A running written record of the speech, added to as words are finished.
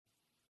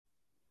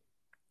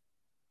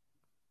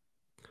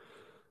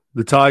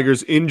The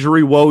Tigers'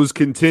 injury woes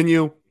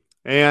continue,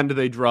 and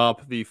they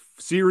drop the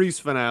series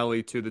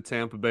finale to the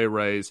Tampa Bay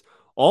Rays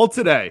all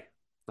today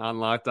on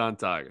Locked On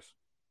Tigers.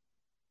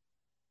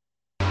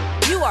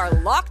 You are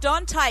Locked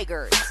On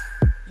Tigers,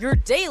 your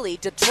daily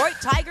Detroit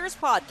Tigers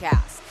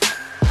podcast.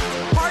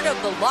 Part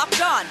of the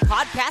Locked On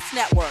Podcast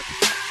Network,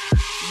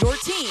 your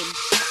team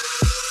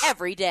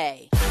every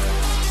day.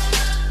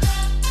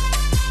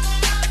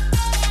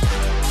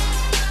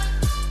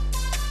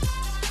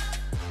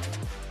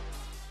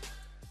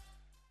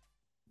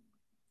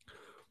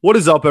 What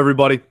is up,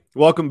 everybody?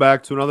 Welcome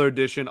back to another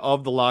edition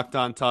of the Locked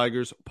On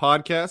Tigers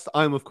podcast.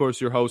 I'm, of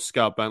course, your host,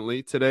 Scott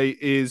Bentley. Today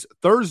is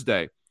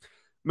Thursday,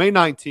 May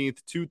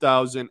 19th,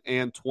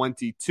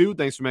 2022.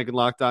 Thanks for making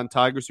Locked On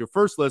Tigers your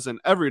first listen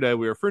every day.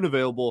 We are free and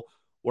available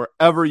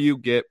wherever you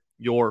get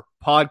your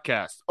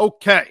podcast.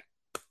 Okay,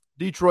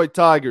 Detroit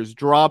Tigers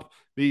drop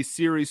the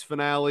series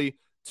finale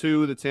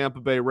to the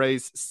Tampa Bay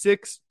Rays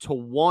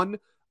 6-1.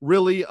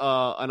 Really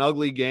an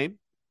ugly game,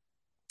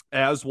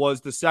 as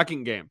was the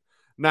second game.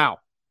 Now,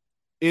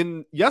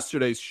 in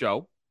yesterday's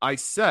show, I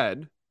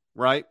said,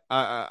 right?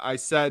 I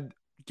said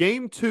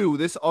game two,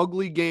 this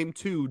ugly game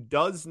two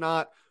does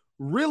not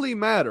really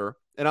matter,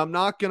 and I'm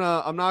not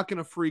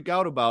gonna freak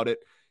out about it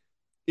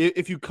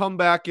if you come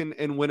back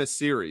and win a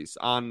series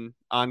on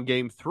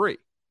game three,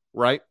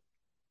 right?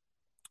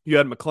 You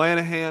had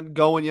McClanahan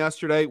going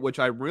yesterday, which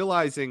I'm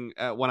realizing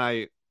when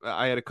I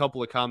had a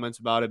couple of comments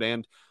about it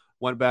and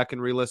went back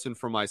and re-listened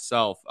for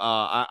myself.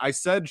 I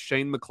said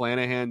Shane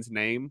McClanahan's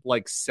name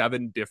like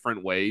 7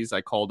 different ways.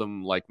 I called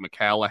him like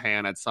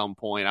McCallahan at some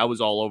point. I was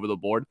all over the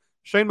board.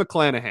 Shane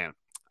McClanahan.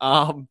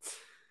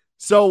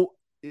 So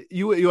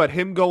you had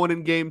him going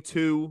in game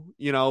two.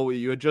 You know,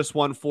 you had just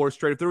won 4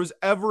 straight. If there was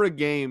ever a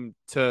game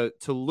to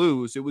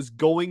lose, it was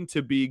going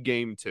to be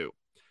game two.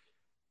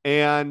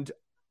 And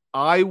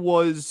I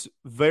was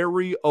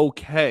very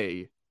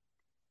okay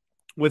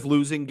with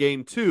losing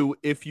game two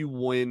if you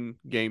win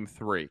game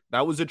three.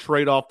 That was a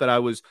trade-off that I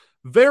was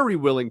very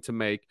willing to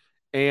make.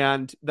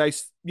 And they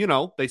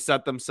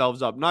set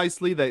themselves up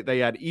nicely. They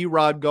had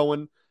Erod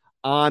going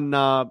on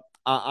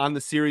the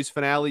series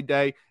finale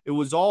day. It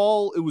was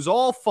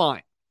all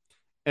fine.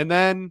 And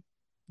then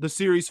the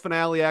series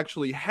finale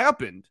actually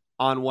happened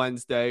on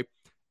Wednesday,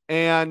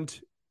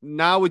 and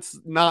now it's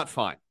not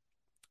fine.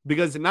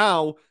 Because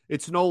now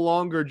it's no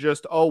longer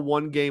just,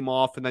 one game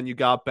off and then you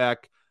got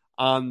back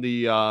on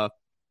the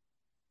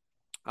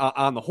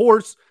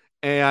horse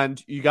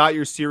and you got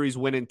your series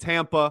win in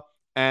Tampa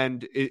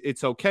and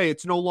it's okay.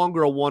 It's no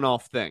longer a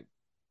one-off thing.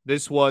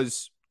 This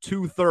was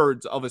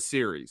 2/3 of a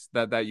series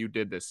that you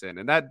did this in,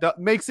 and that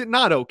makes it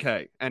not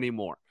okay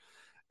anymore.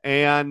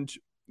 And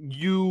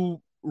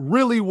you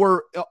really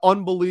were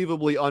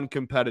unbelievably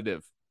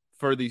uncompetitive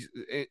for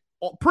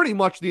pretty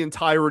much the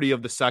entirety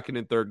of the second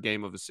and third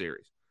game of the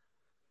series.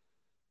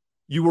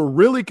 You were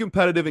really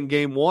competitive in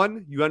game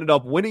one. You ended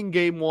up winning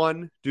game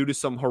one due to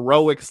some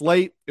heroics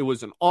late. It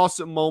was an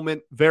awesome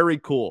moment. Very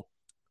cool.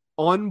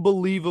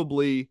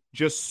 Unbelievably,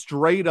 just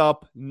straight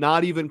up,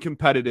 not even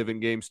competitive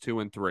in games 2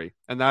 and 3.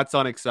 And that's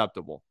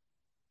unacceptable.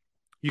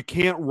 You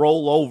can't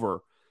roll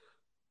over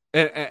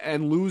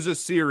and lose a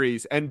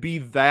series and be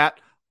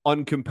that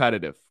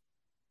uncompetitive.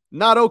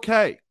 Not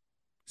okay.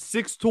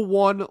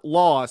 6-1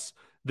 loss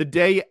the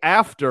day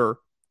after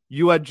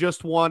you had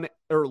just won,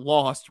 or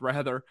lost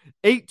rather,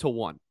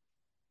 8-1.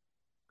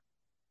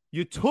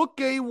 You took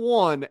game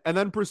one and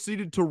then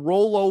proceeded to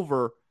roll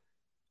over,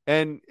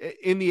 and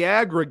in the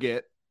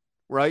aggregate,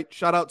 right?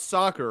 Shout out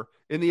soccer.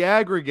 In the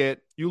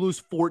aggregate, you lose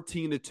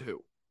 14-2.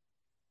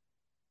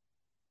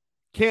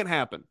 Can't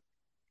happen.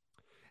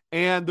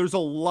 And there's a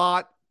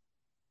lot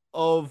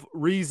of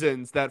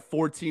reasons that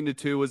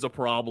 14-2 is a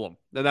problem.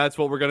 And that's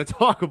what we're going to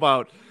talk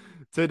about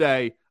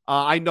today.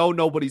 I know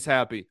nobody's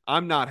happy.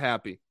 I'm not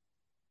happy.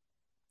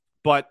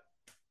 But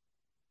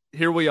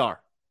here we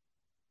are.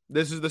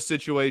 This is the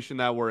situation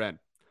that we're in.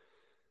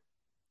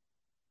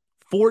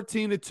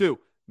 14-2.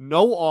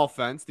 No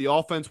offense. The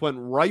offense went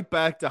right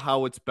back to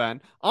how it's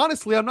been.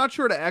 Honestly, I'm not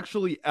sure it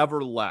actually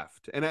ever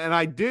left. And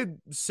I did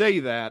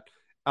say that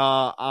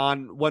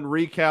on when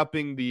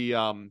recapping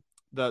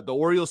the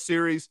Orioles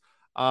series.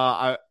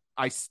 I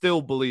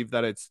still believe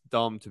that it's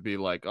dumb to be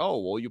like,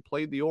 oh, well, you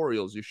played the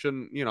Orioles. You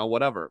shouldn't,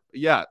 whatever.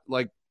 Yeah,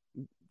 like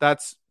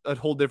that's a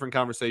whole different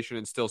conversation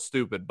and still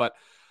stupid. But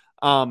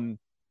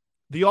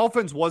the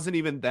offense wasn't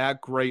even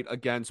that great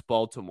against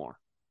Baltimore.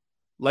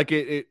 Like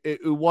it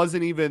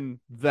wasn't even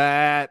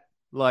that,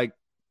 like,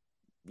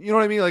 you know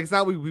what I mean? Like it's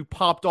not we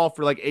popped off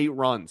for like 8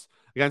 runs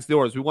against the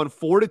Orioles. We won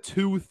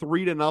 4-2,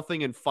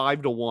 3-0, and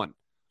 5-1.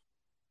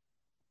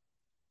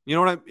 You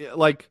know what I mean?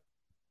 Like,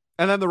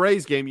 and then the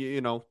Rays game,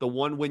 the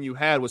one win you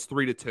had was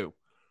 3-2.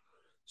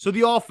 So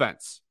the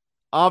offense,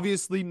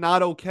 obviously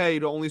not okay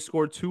to only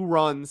score 2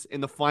 runs in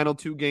the final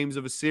 2 games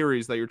of a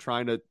series that you're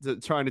trying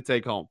to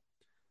take home.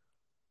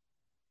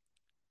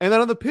 And then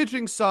on the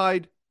pitching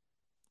side,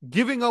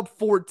 giving up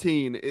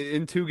 14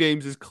 in 2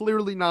 games is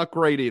clearly not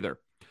great either.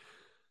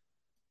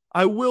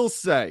 I will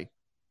say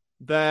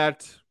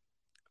that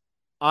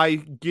I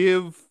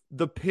give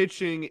the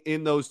pitching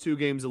in those two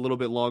games a little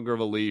bit longer of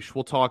a leash.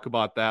 We'll talk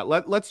about that.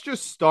 Let's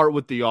just start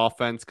with the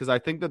offense because I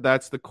think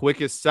that's the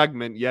quickest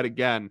segment yet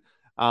again.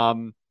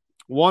 1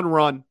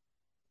 run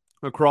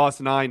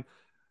across 9,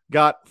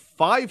 got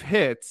 5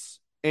 hits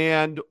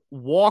and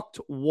walked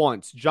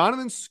once.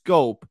 Jonathan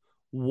Schoop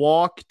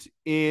walked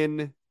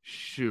in,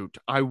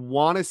 I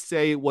want to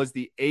say it was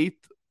the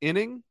 8th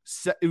inning.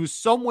 It was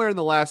somewhere in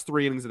the last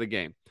 3 innings of the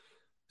game.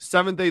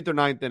 7th, 8th, or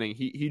 9th inning.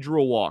 He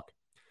drew a walk.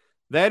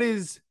 That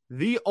is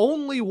the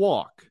only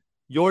walk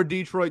your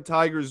Detroit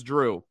Tigers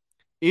drew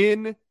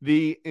in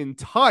the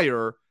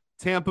entire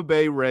Tampa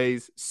Bay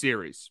Rays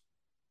series.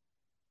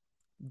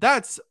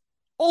 That's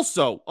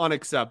also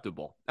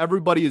unacceptable.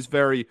 Everybody is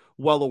very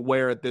well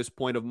aware at this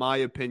point of my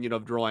opinion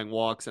of drawing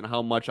walks and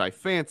how much I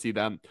fancy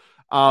them.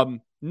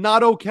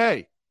 Not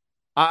okay.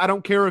 I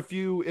don't care if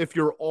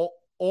you're all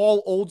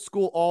old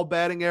school, all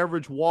batting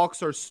average.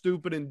 Walks are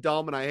stupid and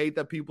dumb, and I hate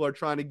that people are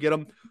trying to get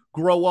them.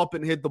 Grow up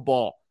and hit the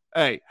ball.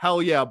 Hey,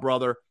 hell yeah,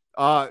 brother.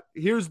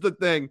 Here's the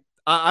thing.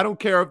 I don't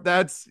care if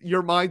that's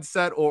your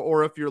mindset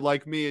or if you're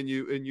like me and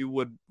you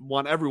would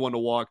want everyone to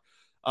walk.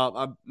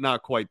 I'm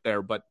not quite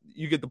there, but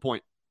you get the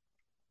point.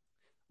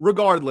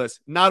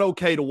 Regardless, not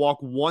okay to walk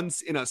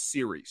once in a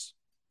series.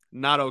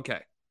 Not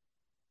okay.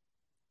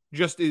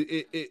 Just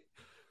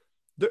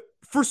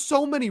for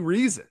so many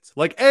reasons.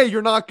 Like, A,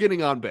 you're not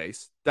getting on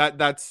base.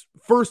 That's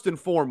first and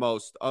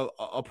foremost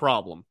a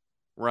problem,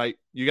 right?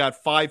 You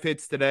got 5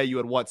 hits today. You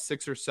had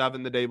 6 or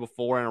 7 the day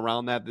before, and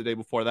around that the day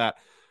before that.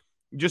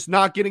 Just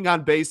not getting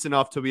on base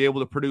enough to be able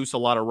to produce a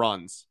lot of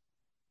runs.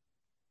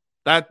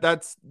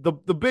 That's the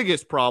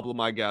biggest problem,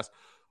 I guess.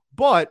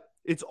 But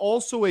it's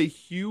also a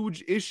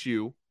huge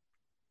issue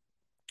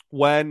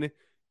when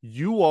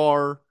you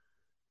are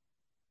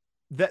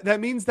that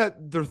means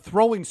that they're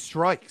throwing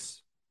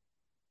strikes,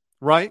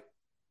 right?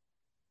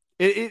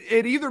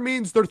 It either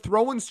means they're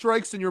throwing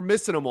strikes and you're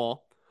missing them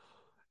all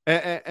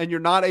and you're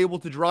not able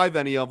to drive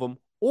any of them,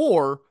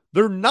 or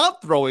they're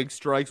not throwing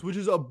strikes, which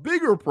is a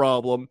bigger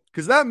problem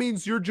because that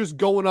means you're just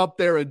going up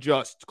there and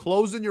just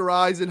closing your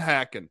eyes and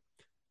hacking,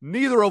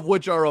 neither of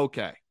which are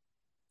okay.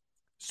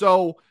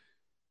 So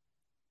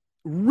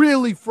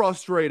really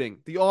frustrating.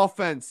 The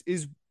offense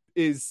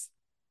is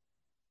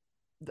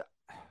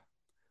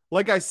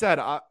like I said,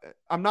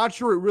 I'm not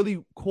sure it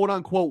really, quote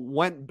unquote,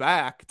 went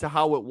back to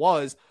how it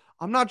was.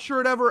 I'm not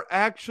sure it ever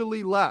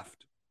actually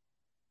left.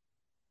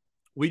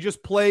 We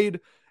just played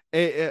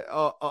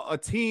a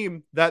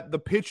team that the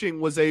pitching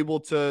was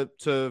able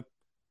to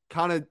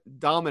kind of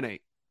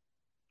dominate.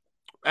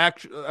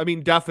 Actually, I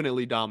mean,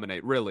 definitely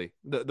dominate, really.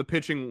 The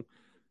pitching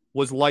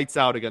was lights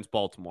out against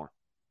Baltimore,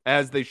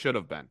 as they should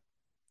have been.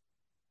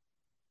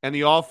 And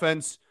the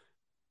offense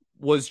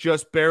was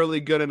just barely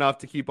good enough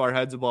to keep our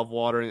heads above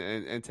water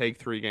and take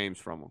 3 games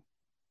from them.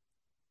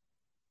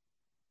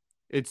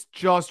 It's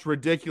just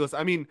ridiculous.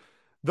 I mean,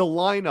 the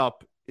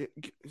lineup,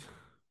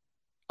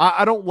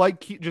 I don't like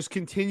just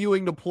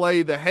continuing to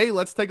play hey,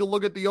 let's take a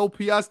look at the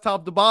OPS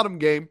top to bottom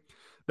game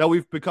that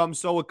we've become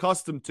so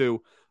accustomed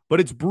to, but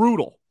it's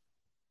brutal.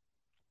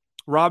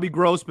 Robbie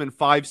Grossman,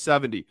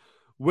 570.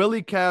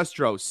 Willie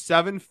Castro,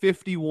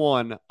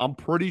 751. I'm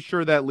pretty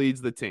sure that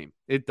leads the team.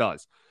 It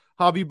does.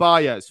 Javi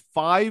Baez,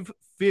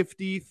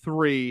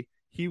 553.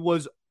 He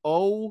was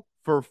 0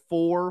 for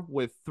 4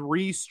 with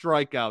 3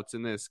 strikeouts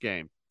in this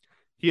game.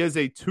 He has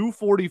a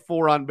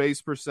 244 on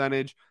base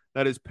percentage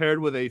that is paired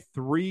with a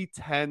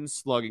 310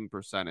 slugging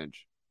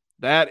percentage.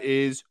 That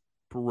is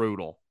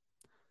brutal.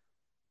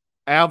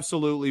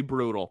 Absolutely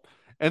brutal.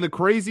 And the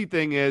crazy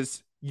thing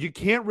is, you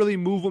can't really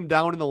move him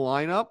down in the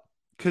lineup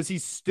because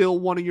he's still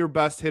one of your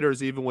best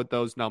hitters, even with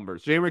those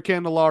numbers. Jeimer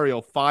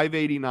Candelario,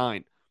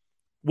 589.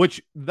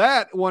 Which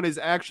that one is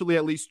actually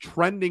at least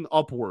trending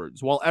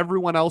upwards while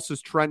everyone else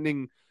is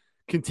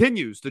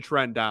continues to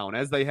trend down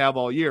as they have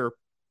all year.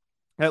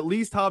 At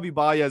least at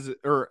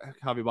least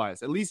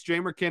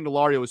Jeimer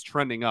Candelario is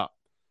trending up.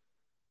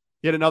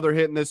 He had another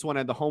hit in this one,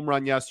 had the home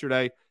run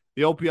yesterday.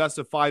 The OPS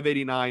of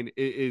 589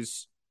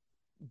 is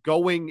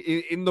going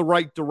in the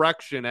right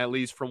direction, at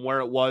least from where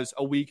it was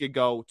a week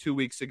ago, 2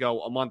 weeks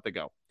ago, a month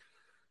ago.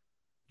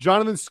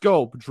 Jonathan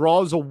Schoop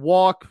draws a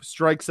walk,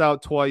 strikes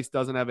out twice,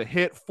 doesn't have a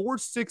hit.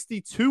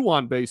 462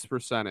 on base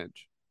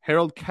percentage.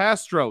 Harold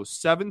Castro,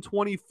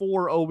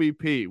 724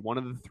 OBP, one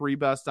of the 3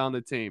 best on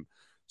the team.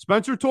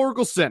 Spencer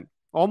Torkelson,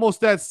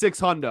 almost at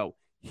 600.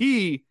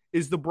 He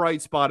is the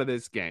bright spot of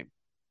this game.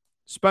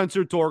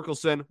 Spencer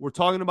Torkelson, we're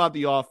talking about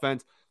the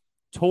offense.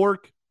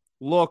 Torque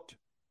looked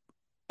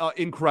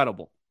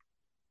incredible.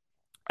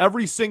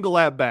 Every single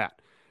at bat,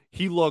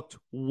 he looked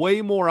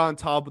way more on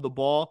top of the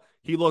ball.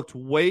 He looked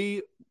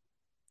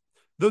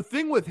The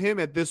thing with him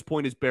at this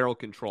point is barrel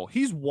control.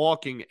 He's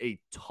walking a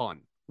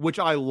ton, which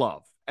I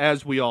love,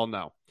 as we all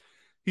know.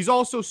 He's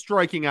also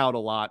striking out a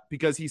lot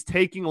because he's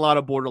taking a lot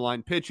of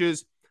borderline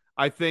pitches.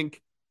 I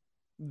think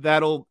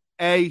he'll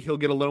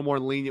get a little more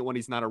lenient when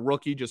he's not a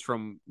rookie, just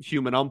from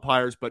human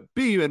umpires. But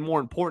B, and more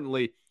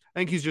importantly, I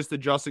think he's just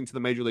adjusting to the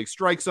Major League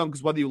strike zone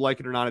because whether you like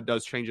it or not, it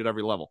does change at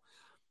every level.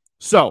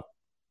 So,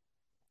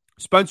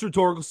 Spencer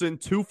Torkelson,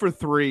 2 for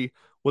 3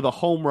 with a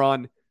home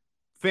run.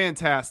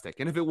 Fantastic.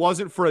 And if it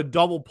wasn't for a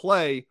double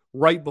play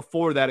right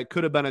before that, it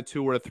could have been a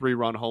 2 or a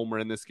 3-run homer,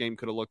 and this game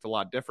could have looked a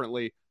lot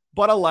differently.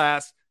 But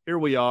alas, here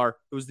we are.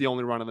 It was the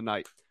only run of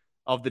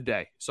the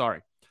day.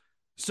 Sorry.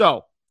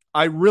 So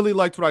I really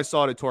liked what I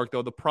saw to Torque,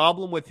 though. The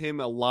problem with him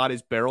a lot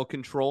is barrel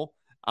control.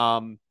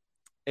 And,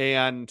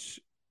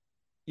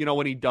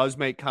 when he does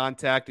make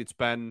contact, it's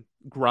been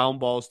ground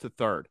balls to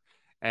third.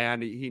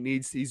 And he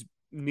needs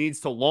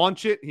to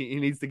launch it. He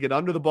needs to get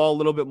under the ball a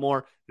little bit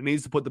more. He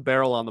needs to put the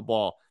barrel on the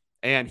ball.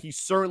 And he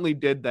certainly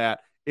did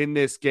that in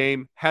this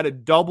game. Had a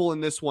double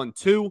in this one,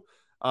 too.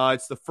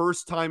 It's the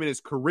first time in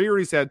his career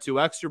he's had 2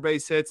 extra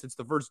base hits. It's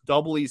the first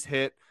double he's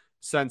hit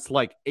since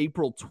like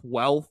April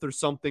 12th or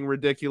something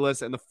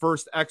ridiculous. And the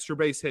first extra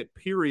base hit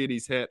period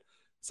he's hit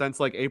since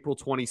like April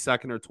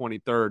 22nd or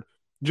 23rd.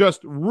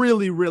 Just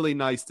really, really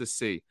nice to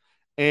see.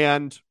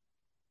 And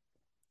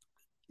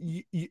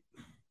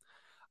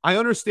I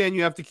understand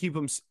you have to keep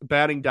him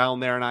batting down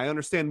there, and I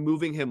understand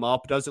moving him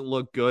up doesn't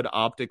look good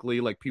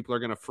optically. Like, people are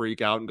going to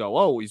freak out and go,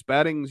 oh, he's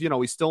batting,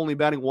 he's still only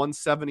batting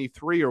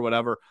 173 or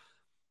whatever.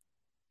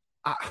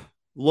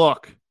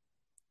 Look,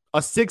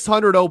 a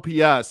 600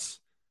 OPS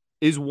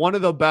is one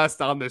of the best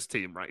on this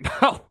team right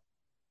now.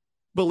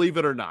 Believe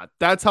it or not.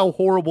 That's how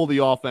horrible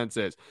the offense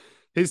is.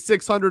 His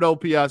 600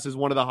 OPS is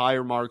one of the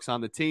higher marks on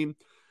the team.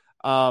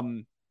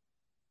 And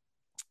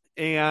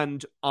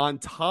on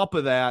top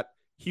of that,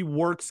 he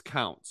works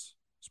counts.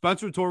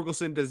 Spencer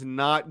Torkelson does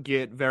not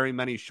get very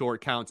many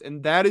short counts,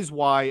 and that is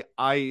why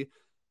I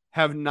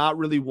have not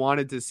really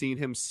wanted to see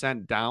him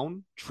sent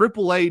down.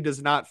 AAA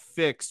does not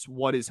fix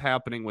what is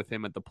happening with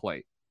him at the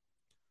plate.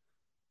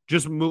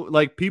 Just move,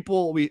 like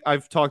people,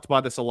 I've talked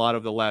about this a lot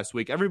over the last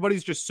week.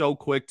 Everybody's just so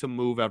quick to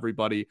move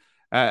everybody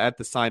at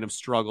the sign of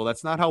struggle.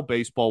 That's not how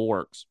baseball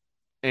works.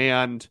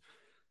 And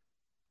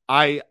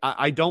I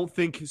don't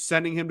think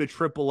sending him to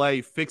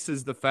AAA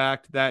fixes the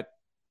fact that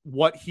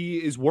what he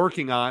is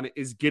working on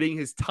is getting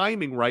his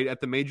timing right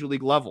at the major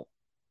league level.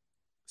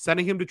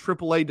 Sending him to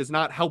AAA does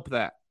not help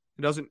that.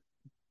 It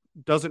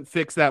doesn't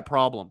fix that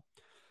problem.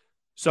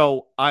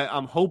 So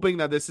I'm hoping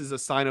that this is a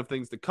sign of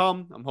things to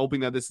come. I'm hoping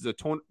that this is a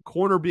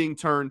corner being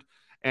turned,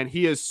 and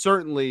he is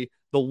certainly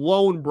the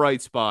lone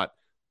bright spot,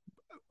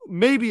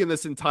 maybe in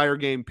this entire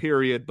game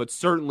period, but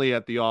certainly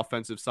at the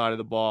offensive side of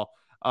the ball.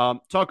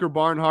 Tucker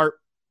Barnhart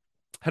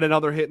had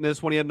another hit in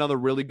this one. He had another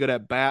really good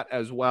at bat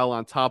as well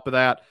on top of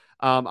that.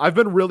 I've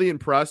been really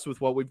impressed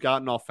with what we've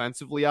gotten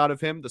offensively out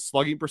of him. The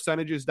slugging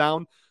percentage is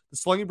down. The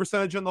slugging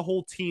percentage on the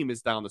whole team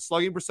is down. The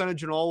slugging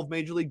percentage in all of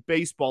Major League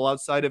Baseball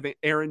outside of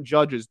Aaron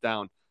Judge is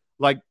down.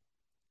 And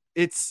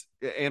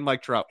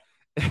Mike Trout.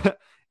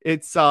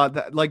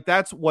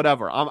 That's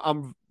whatever.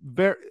 I'm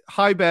very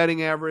high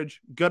batting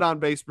average, good on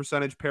base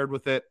percentage paired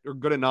with it, or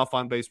good enough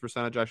on base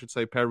percentage, I should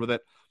say, paired with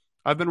it.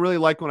 I've been really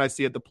liking what I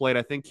see at the plate.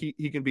 I think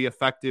he can be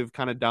effective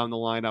kind of down the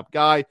lineup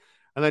guy.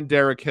 And then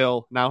Derek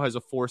Hill now has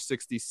a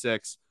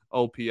 466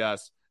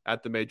 OPS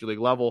at the major league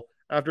level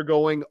after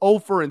going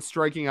over and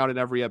striking out in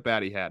every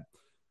at-bat he had.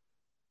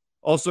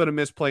 Also had a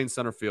missed play in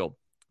center field.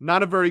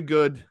 Not a very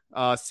good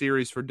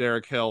series for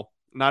Derek Hill.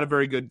 Not a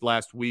very good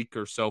last week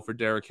or so for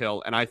Derek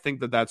Hill. And I think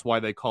that that's why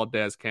they called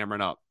Daz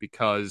Cameron up,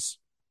 because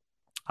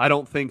I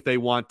don't think they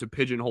want to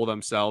pigeonhole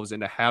themselves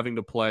into having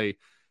to play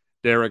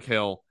Derek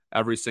Hill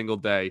every single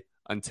day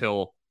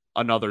until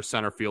another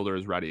center fielder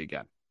is ready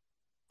again.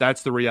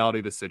 That's the reality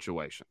of the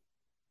situation.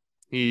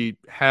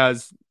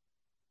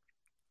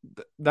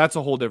 That's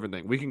a whole different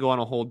thing. We can go on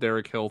a whole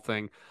Derek Hill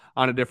thing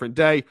on a different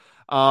day.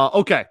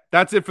 Okay,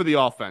 that's it for the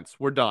offense.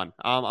 We're done.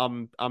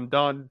 I'm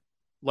done.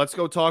 Let's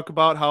go talk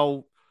about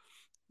how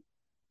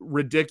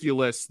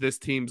ridiculous this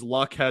team's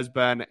luck has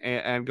been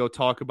and go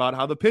talk about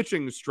how the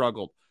pitching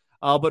struggled.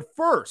 But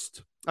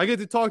first, I get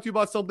to talk to you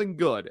about something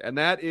good, and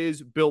that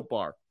is Built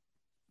Bar.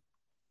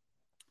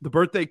 The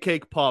birthday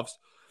cake puffs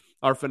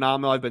are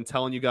phenomenal. I've been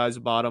telling you guys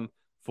about them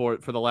for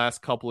the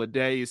last couple of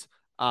days.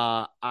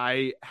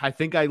 I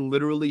think I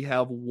literally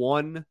have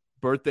one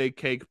birthday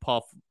cake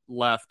puff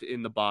left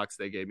in the box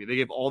they gave me. They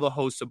gave all the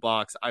hosts a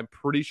box. I'm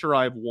pretty sure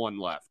I have one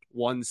left,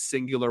 one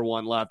singular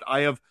one left.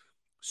 I have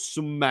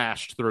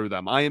smashed through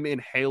them. I am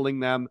inhaling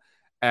them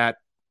at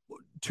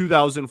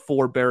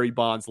 2004 Barry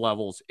Bonds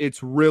levels.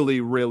 It's really,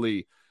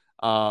 really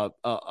a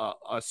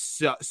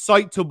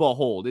sight to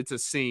behold. It's a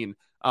scene.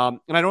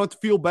 And I don't have to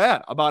feel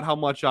bad about how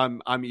much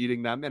I'm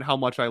eating them and how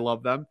much I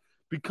love them,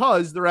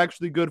 because they're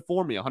actually good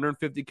for me.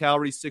 150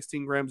 calories,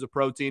 16 grams of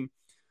protein.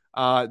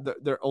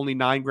 They're only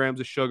 9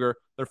 grams of sugar.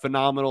 They're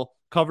phenomenal,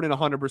 covered in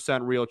 100%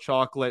 real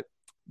chocolate.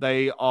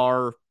 They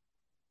are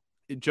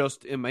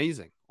just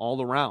amazing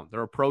all around.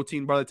 They're a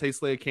protein bar that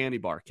tastes like a candy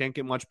bar. Can't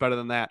get much better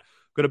than that.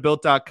 Go to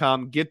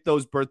Built.com, get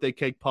those birthday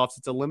cake puffs.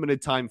 It's a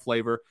limited time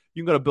flavor.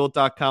 You can go to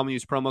Built.com and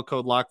use promo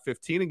code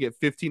LOCK15 and get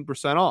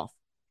 15% off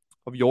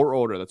of your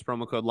order. That's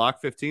promo code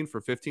LOCK15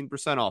 for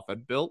 15% off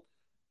at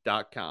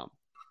Built.com.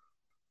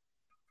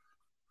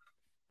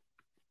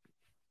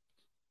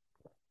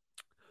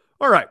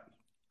 All right,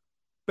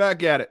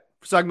 back at it.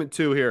 Segment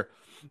 2 here.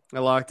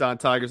 at Locked On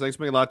Tigers. Thanks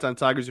for making Locked On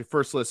Tigers your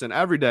first listen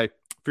every day.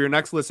 For your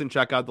next listen,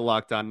 check out the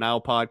Locked On Now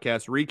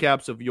podcast,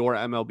 recaps of your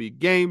MLB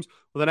games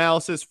with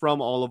analysis from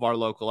all of our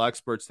local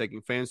experts,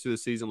 taking fans through the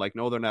season like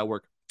no other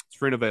network. It's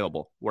free and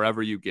available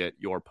wherever you get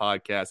your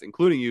podcast,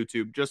 including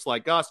YouTube, just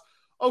like us.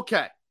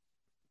 Okay.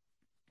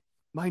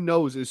 My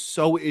nose is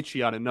so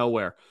itchy out of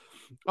nowhere.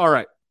 All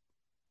right.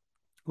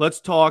 Let's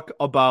talk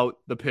about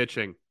the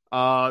pitching.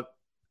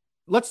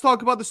 Let's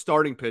talk about the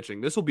starting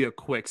pitching. This will be a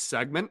quick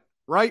segment,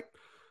 right?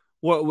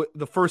 Well,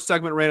 the first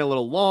segment ran a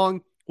little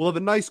long. We'll have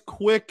a nice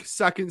quick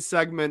second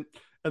segment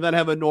and then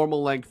have a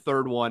normal length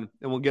third one,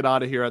 and we'll get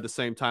out of here at the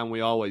same time we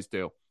always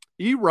do.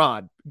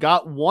 Erod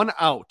got one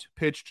out,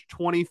 pitched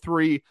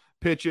 23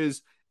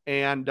 pitches,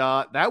 and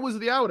that was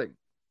the outing.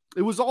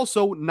 It was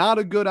also not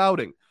a good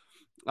outing.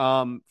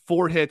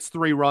 4 hits,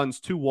 3 runs,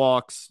 2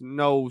 walks,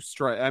 no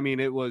strike. I mean,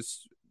 it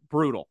was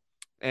brutal,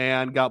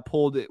 and got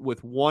pulled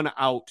with one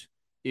out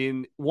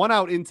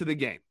into the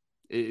game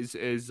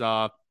is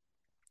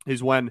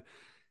when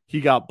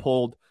he got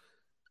pulled.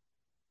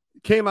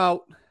 Came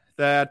out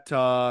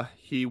that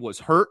he was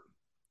hurt,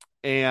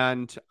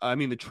 and I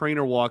mean the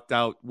trainer walked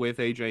out with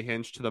AJ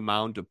Hinch to the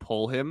mound to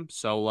pull him,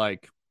 so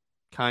like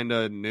kind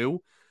of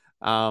knew.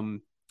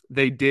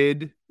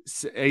 AJ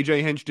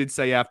Hinch did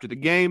say after the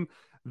game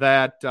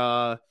that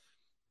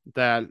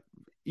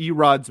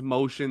Erod's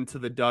motion to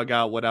the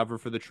dugout, whatever,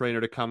 for the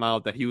trainer to come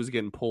out, that he was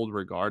getting pulled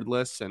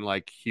regardless, and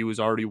like he was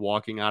already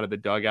walking out of the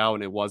dugout,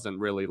 and it wasn't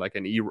really like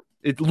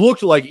it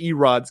looked like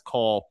Erod's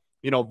call,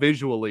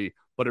 visually,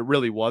 but it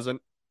really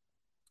wasn't.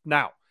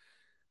 Now,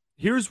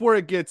 here's where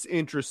it gets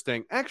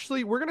interesting.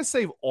 Actually, we're going to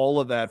save all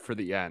of that for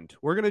the end.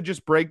 We're going to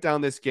just break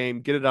down this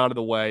game, get it out of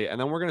the way, and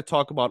then we're going to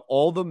talk about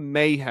all the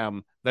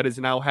mayhem that is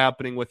now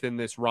happening within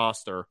this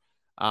roster.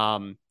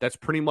 That's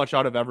pretty much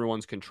out of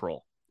everyone's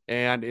control.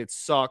 And it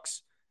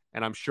sucks,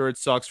 and I'm sure it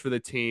sucks for the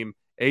team.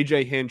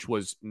 AJ Hinch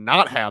was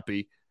not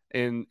happy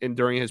in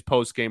during his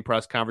post-game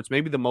press conference,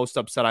 maybe the most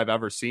upset I've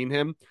ever seen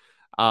him.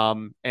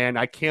 And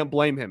I can't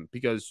blame him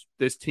because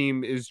this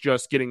team is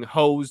just getting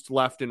hosed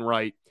left and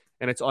right,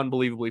 and it's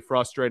unbelievably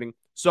frustrating.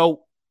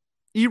 So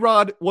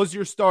Erod was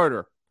your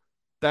starter.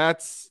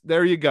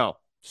 There you go.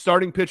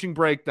 Starting pitching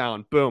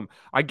breakdown. Boom.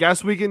 I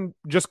guess we can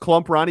just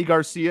clump Ronnie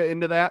Garcia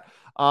into that.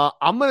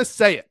 I'm going to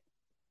say it.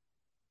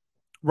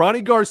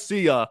 Ronnie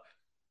Garcia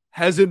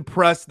has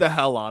impressed the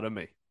hell out of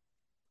me.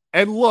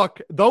 And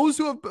look, those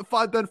who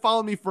have been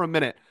following me for a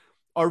minute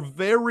are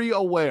very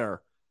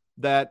aware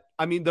that,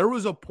 I mean, there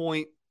was a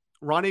point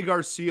Ronnie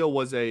Garcia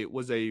was a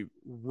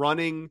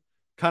running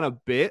kind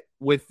of bit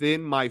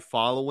within my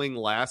following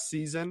last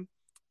season,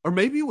 or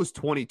maybe it was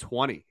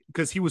 2020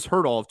 because he was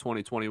hurt all of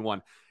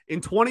 2021. In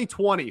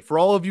 2020, for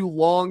all of you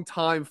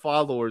longtime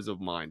followers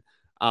of mine,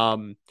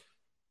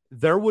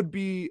 there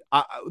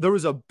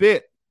was a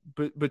bit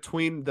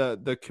between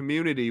the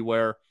community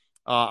where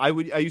I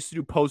used to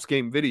do post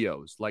game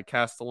videos like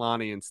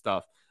Castellani and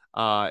stuff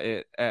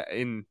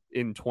in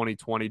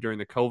 2020 during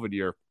the COVID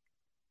year,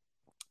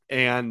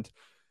 and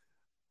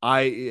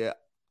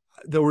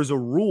there was a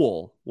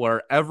rule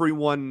where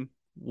everyone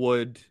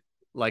would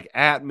like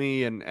at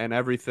me and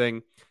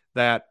everything,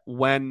 that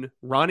when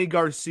Ronnie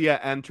Garcia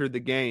entered the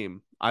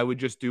game, I would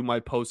just do my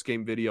post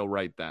game video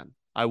right then.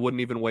 I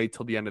wouldn't even wait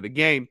till the end of the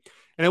game.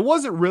 And it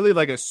wasn't really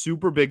like a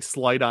super big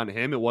slight on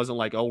him. It wasn't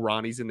like, oh,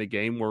 Ronnie's in the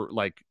game where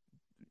like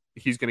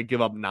he's going to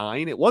give up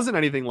 9. It wasn't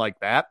anything like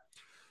that.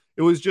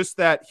 It was just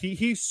that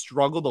he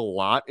struggled a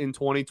lot in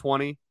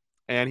 2020,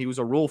 and he was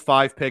a Rule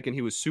 5 pick, and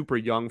he was super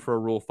young for a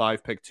Rule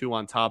 5 pick too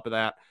on top of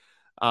that.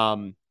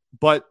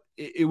 But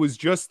it was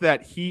just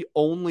that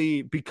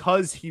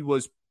because he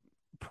was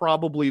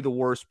probably the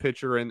worst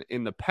pitcher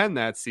in the pen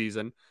that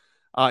season,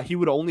 he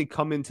would only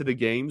come into the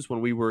games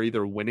when we were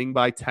either winning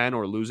by 10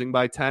 or losing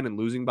by 10, and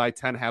losing by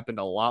 10 happened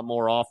a lot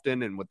more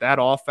often. And with that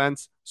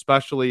offense,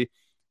 especially,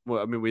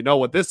 I mean, we know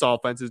what this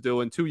offense is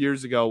doing. 2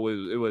 years ago,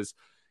 it was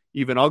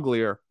even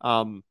uglier.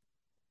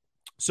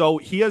 So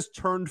he has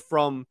turned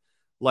from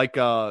like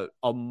a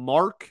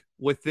mark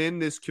within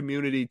this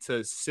community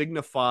to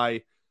signify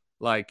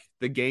like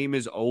the game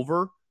is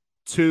over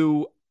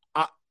to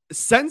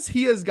since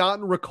he has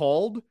gotten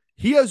recalled,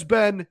 he has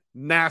been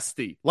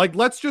nasty. Like,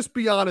 let's just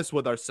be honest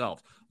with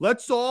ourselves.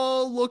 Let's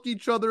all look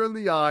each other in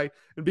the eye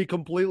and be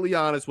completely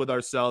honest with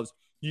ourselves.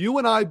 You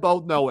and I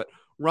both know it.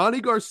 Ronnie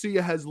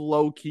Garcia has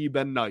low-key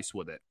been nice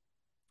with it.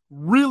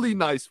 Really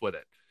nice with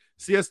it.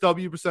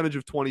 CSW percentage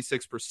of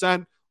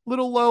 26%.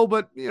 Little low,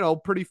 but,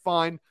 pretty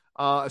fine.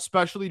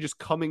 Especially just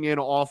coming in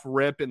off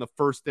rip in the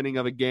first inning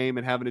of a game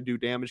and having to do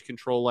damage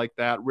control like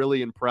that.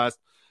 Really impressed.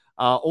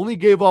 Only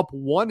gave up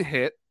 1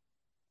 hit.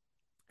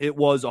 It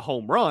was a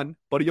home run,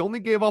 but he only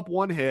gave up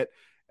 1 hit,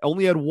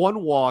 only had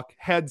 1 walk,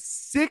 had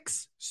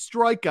 6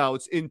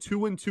 strikeouts in 2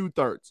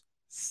 2/3.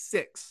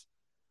 6.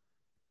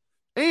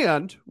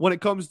 And when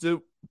it comes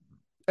to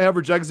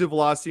average exit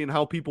velocity and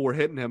how people were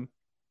hitting him,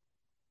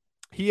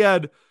 he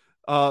had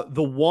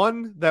the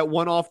one that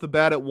went off the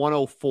bat at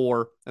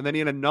 104, and then he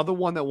had another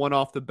one that went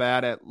off the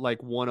bat at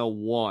like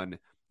 101.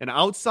 And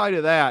outside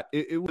of that,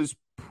 it was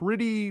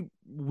pretty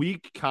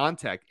weak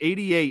contact.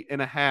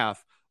 88.5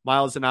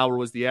 miles an hour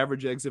was the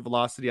average exit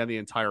velocity on the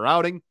entire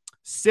outing.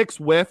 6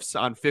 whiffs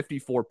on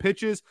 54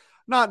 pitches.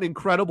 Not an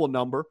incredible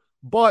number,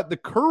 but the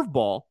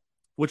curveball,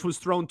 which was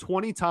thrown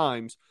 20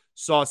 times,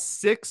 saw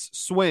 6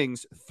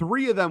 swings,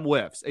 3 of them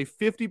whiffs. A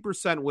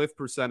 50% whiff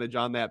percentage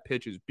on that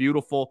pitch is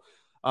beautiful.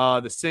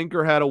 The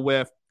sinker had a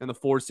whiff, and the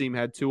four-seam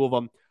had 2 of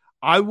them.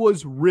 I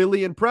was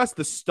really impressed.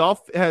 The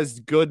stuff has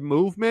good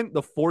movement.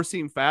 The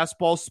four-seam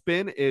fastball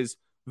spin is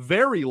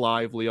very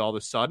lively all of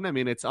a sudden. I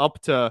mean, it's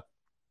up to,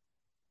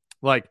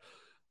 like,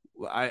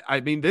 I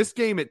mean, this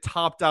game, it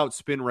topped out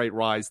spin rate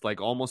rise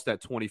like almost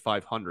at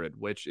 2,500,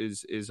 which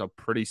is a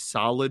pretty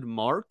solid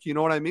mark. You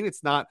know what I mean?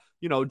 It's not,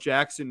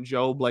 Jackson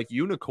Jobe like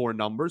unicorn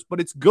numbers, but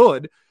it's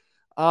good.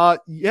 Ever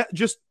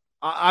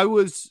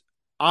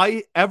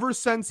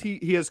since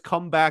he has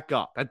come back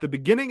up. At the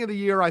beginning of the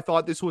year, I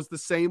thought this was the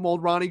same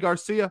old Ronnie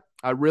Garcia.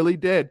 I really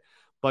did.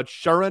 But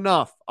sure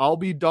enough, I'll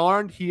be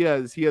darned. He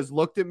has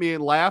looked at me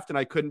and laughed, and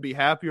I couldn't be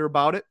happier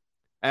about it.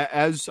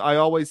 As I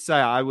always say,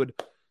 I would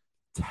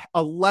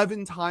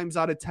 11 times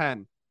out of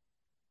 10.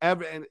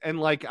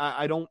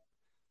 I don't,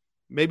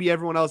 maybe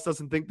everyone else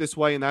doesn't think this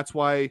way, and that's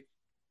why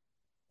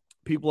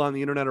people on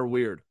the internet are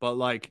weird. But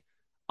like,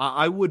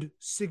 I would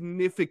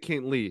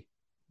significantly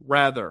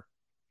rather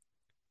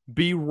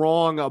be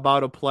wrong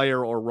about a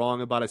player or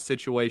wrong about a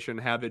situation,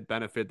 have it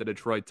benefit the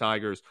Detroit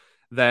Tigers,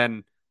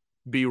 than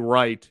be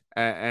right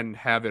and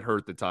have it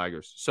hurt the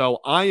Tigers. So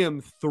I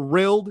am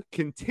thrilled.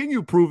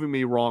 Continue proving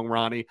me wrong,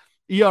 Ronnie.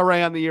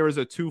 ERA on the year is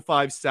a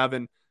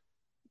 2.57.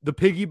 The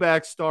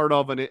piggyback start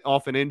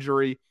off an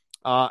injury,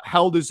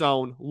 held his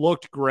own,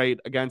 looked great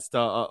against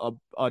a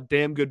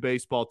damn good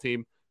baseball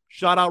team.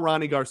 Shout out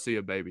Ronnie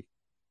Garcia, baby.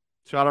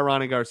 Shout out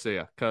Ronnie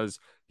Garcia, because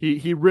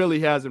he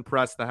really has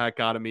impressed the heck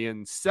out of me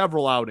in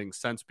several outings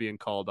since being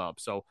called up.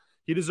 So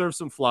he deserves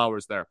some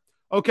flowers there.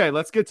 Okay,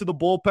 let's get to the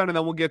bullpen, and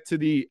then we'll get to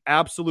the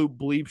absolute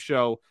bleep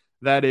show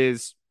that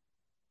is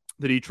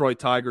the Detroit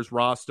Tigers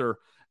roster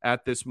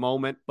at this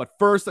moment. But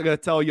first, I got to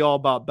tell you all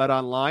about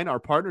BetOnline. Our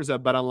partners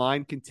at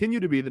BetOnline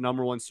continue to be the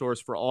number one source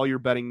for all your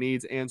betting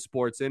needs and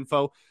sports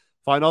info.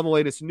 Find all the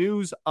latest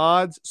news,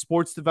 odds,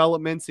 sports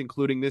developments,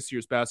 including this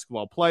year's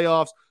basketball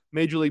playoffs,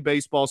 Major League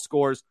Baseball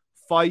scores,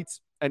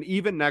 fights, and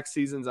even next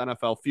season's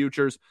NFL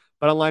futures.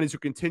 BetOnline is your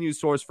continued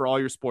source for all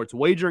your sports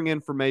wagering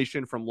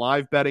information, from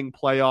live betting,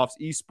 playoffs,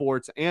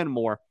 esports, and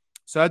more.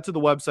 So head to the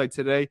website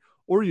today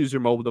or use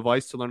your mobile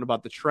device to learn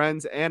about the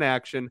trends and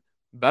action.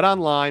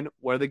 BetOnline,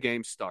 where the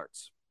game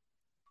starts.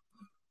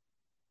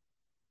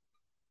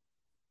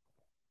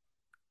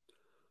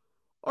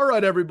 All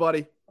right,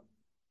 everybody.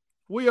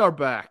 We are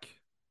back.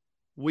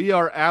 We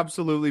are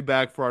absolutely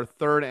back for our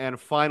third and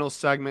final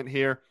segment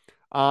here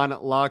on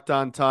Locked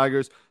On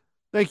Tigers.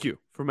 Thank you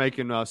for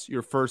making us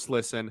your first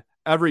listen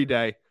every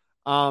day.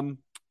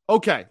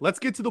 Okay, let's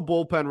get to the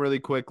bullpen really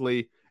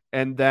quickly,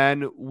 and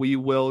then we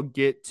will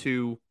get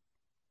to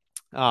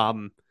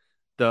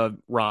the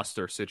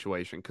roster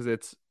situation, because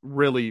it's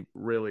really,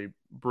 really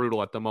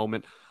brutal at the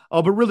moment.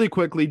 But really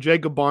quickly,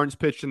 Jacob Barnes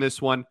pitched in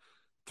this one,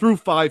 threw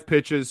 5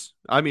 pitches.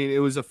 I mean, it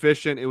was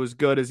efficient. It was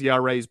good. His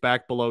ERA is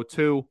back below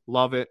 2.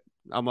 Love it.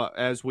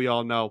 As we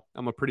all know,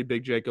 I'm a pretty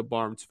big Jacob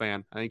Barnes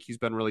fan. I think he's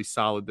been really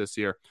solid this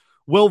year.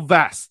 Will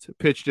Vest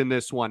pitched in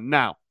this one.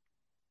 Now,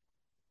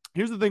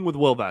 here's the thing with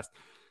Will Vest.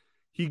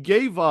 He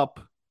gave up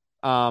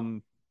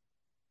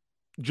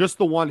just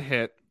the 1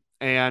 hit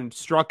and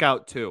struck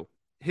out 2.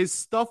 His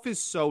stuff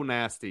is so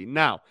nasty.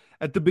 Now,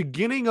 at the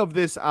beginning of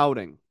this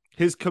outing,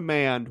 his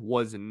command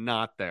was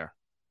not there.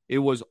 It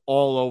was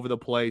all over the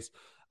place.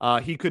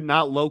 He could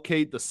not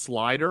locate the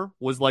slider,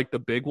 was like the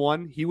big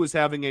one. He was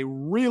having a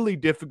really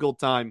difficult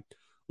time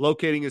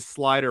locating his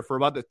slider for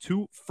about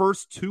the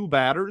first two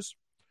batters.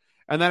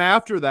 And then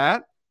after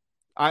that,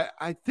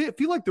 I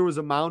feel like there was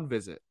a mound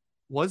visit.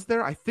 Was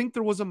there? I think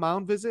there was a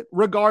mound visit.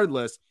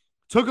 Regardless,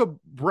 took a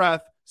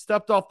breath,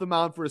 stepped off the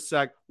mound for a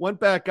sec, went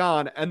back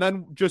on, and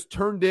then just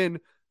turned in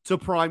to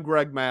prime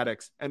Greg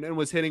Maddux and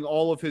was hitting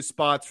all of his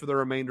spots for the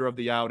remainder of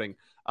the outing.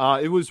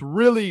 It was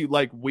really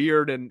like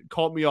weird and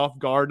caught me off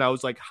guard. And I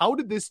was like, how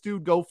did this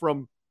dude go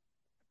from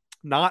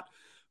not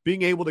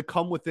being able to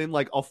come within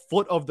like a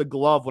foot of the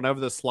glove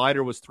whenever the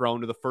slider was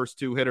thrown to the first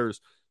 2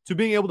 hitters to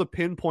being able to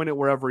pinpoint it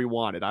wherever he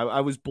wanted?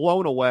 I was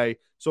blown away.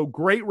 So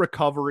great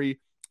recovery.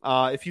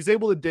 If he's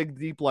able to dig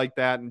deep like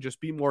that and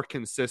just be more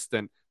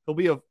consistent, he'll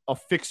be a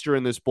fixture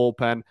in this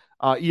bullpen.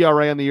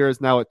 ERA on the year is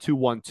now at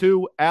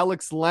 2.12.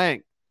 Alex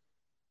Lang,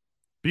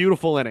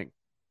 beautiful inning.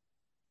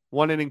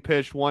 1 inning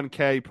pitch, 1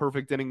 K,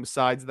 perfect inning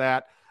besides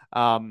that.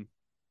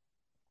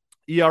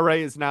 ERA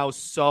is now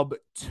sub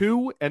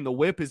 2, and the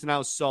whip is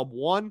now sub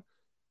 1.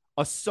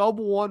 A sub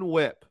 1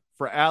 whip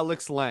for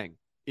Alex Lang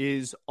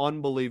is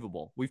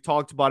unbelievable. We've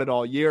talked about it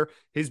all year.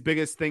 His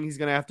biggest thing he's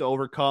going to have to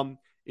overcome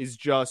is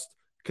just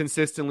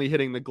consistently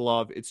hitting the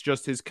glove. It's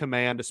just his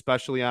command,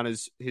 especially on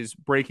his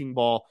breaking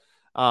ball.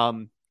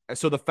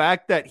 So the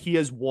fact that he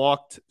has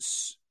walked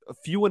a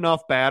few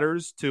enough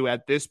batters to,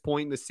 at this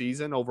point in the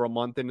season, over a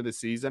month into the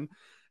season,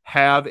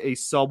 have a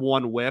sub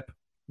 1 whip,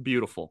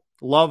 beautiful.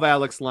 Love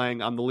Alex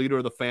Lang. I'm the leader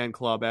of the fan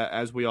club.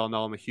 As we all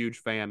know, I'm a huge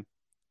fan.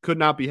 Could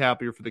not be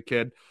happier for the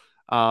kid.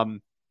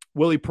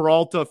 Willie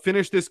Peralta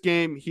finished this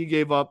game. He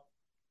gave up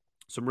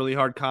some really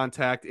hard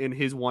contact in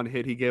his one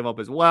hit. He gave up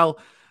as well.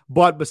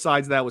 But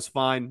besides that, was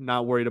fine.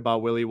 Not worried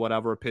about Willie,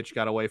 whatever. A pitch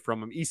got away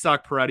from him.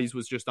 Isaac Paredes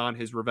was just on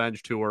his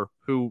revenge tour.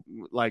 Who,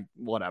 like,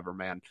 whatever,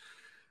 man.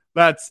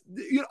 That's,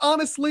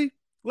 honestly,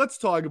 let's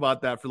talk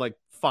about that for like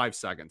 5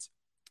 seconds.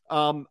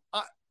 What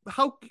am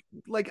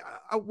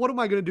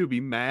I going to do? Be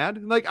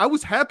mad? Like, I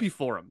was happy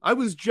for him. I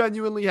was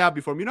genuinely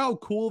happy for him. You know how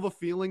cool of a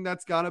feeling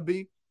that's got to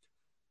be?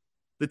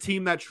 The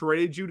team that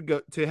traded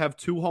you to have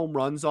 2 home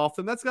runs off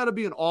them, that's got to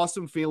be an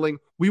awesome feeling.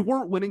 We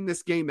weren't winning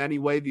this game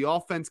anyway. The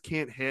offense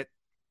can't hit.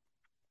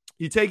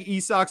 You take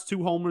Isak's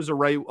 2 homers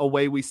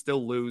away, we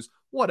still lose.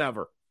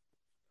 Whatever.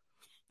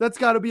 That's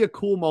got to be a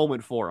cool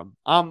moment for him.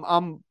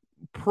 I'm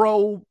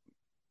pro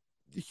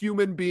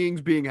human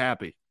beings being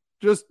happy.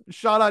 Just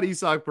shout out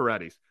Isaac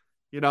Paredes.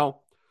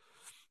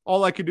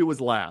 All I could do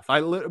was laugh.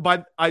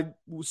 I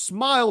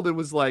smiled and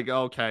was like,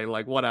 okay,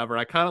 like whatever.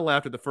 I kind of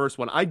laughed at the first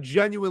one. I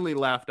genuinely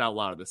laughed out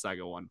loud at the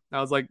second one. I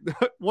was like,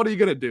 what are you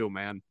going to do,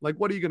 man? Like,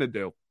 what are you going to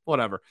do?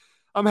 Whatever.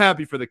 I'm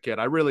happy for the kid.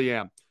 I really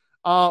am.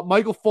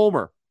 Michael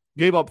Fulmer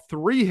gave up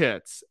 3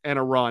 hits and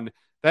a run.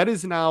 That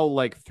is now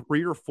like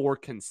 3 or 4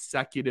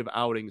 consecutive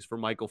outings for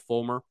Michael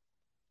Fulmer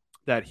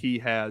that he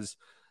has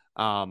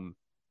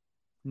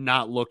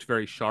not looked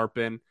very sharp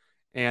in.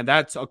 And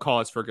that's a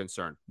cause for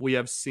concern. We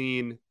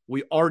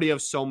already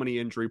have so many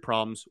injury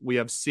problems. We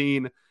have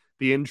seen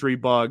the injury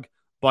bug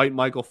bite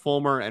Michael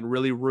Fulmer and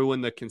really ruin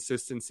the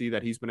consistency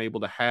that he's been able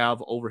to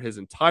have over his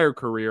entire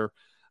career.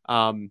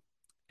 I'm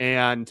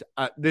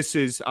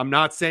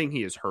not saying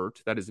he is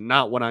hurt. That is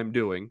not what I'm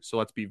doing. So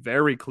let's be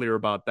very clear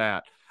about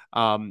that.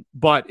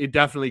 But it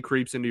definitely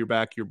creeps into your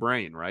back of your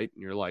brain, right?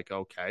 And you're like,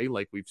 okay,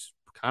 like we've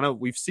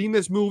seen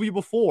this movie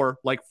before,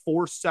 like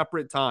 4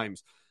 separate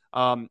times.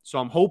 So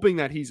I'm hoping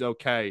that he's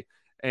okay.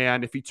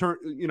 And if he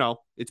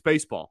it's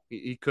baseball.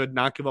 He could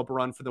not give up a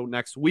run for the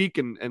next week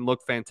and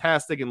look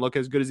fantastic and look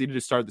as good as he did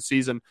to start the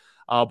season.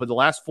 But the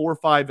last 4 or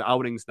 5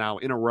 outings now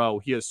in a row,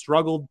 he has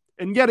struggled.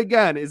 And yet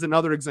again is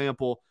another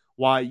example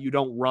why you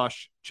don't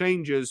rush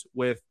changes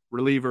with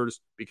relievers,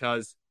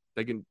 because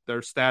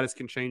their status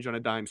can change on a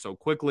dime so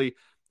quickly.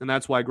 And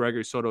that's why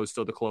Gregory Soto is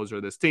still the closer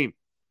of this team.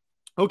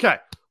 Okay,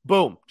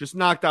 boom. Just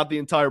knocked out the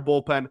entire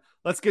bullpen.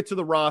 Let's get to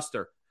the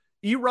roster.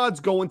 Erod's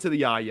going to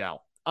the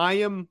IL. I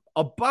am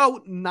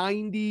about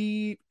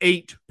 98%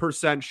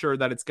 sure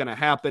that it's going to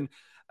happen.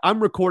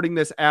 I'm recording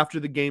this after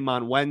the game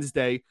on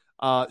Wednesday.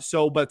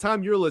 So by the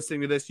time you're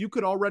listening to this, you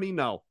could already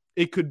know.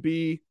 It could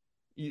be,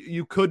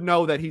 you could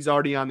know that he's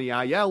already on the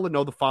IL and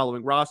know the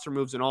following roster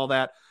moves and all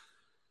that.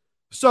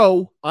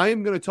 So I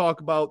am going to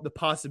talk about the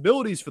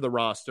possibilities for the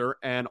roster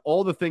and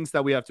all the things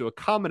that we have to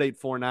accommodate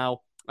for now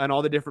and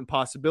all the different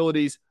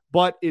possibilities.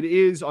 But it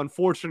is,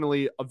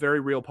 unfortunately, a very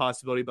real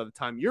possibility by the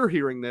time you're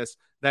hearing this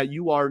that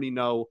you already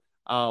know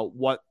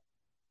what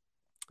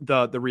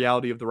the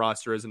reality of the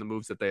roster is and the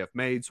moves that they have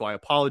made. So I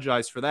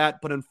apologize for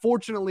that. But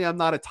unfortunately, I'm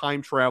not a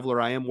time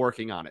traveler. I am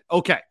working on it.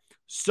 Okay,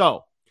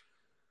 so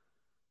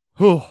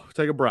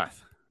take a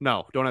breath.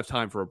 No, don't have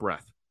time for a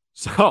breath.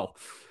 So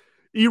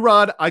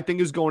Erod, I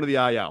think, is going to the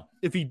IL.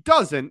 If he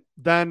doesn't,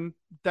 then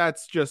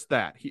that's just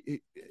that.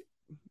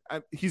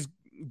 He's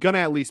going to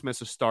at least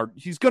miss a start.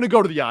 He's going to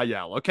go to the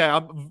IL. Okay.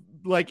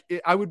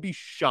 I would be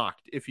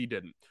shocked if he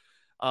didn't.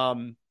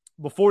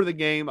 Before the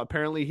game,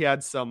 apparently he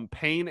had some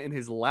pain in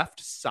his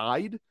left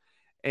side,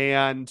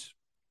 and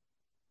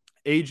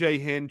AJ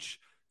Hinch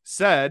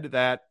said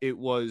that it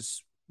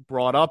was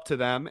brought up to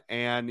them,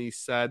 and he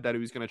said that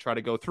he was going to try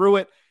to go through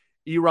it.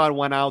 Erod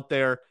went out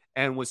there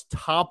and was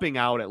topping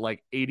out at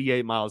like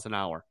 88 miles an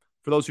hour.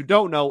 For those who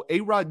don't know,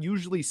 A-Rod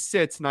usually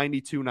sits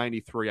 92,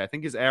 93. I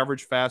think his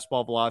average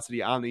fastball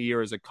velocity on the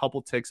year is a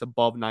couple ticks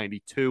above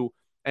 92,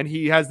 and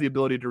he has the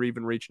ability to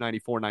even reach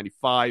 94,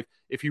 95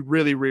 if he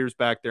really rears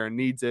back there and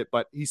needs it,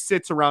 but he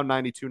sits around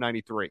 92,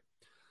 93.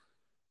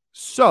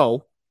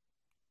 So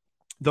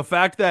the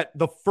fact that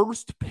the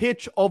first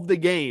pitch of the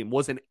game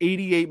was an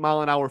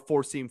 88-mile-an-hour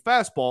four-seam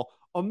fastball,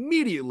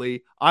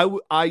 immediately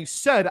I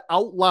said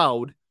out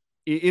loud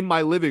in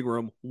my living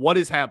room, what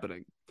is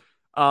happening?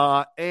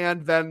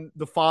 And then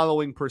the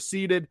following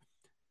proceeded.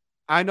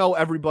 I know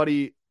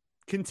everybody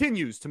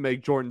continues to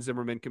make Jordan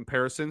Zimmermann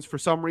comparisons for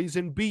some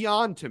reason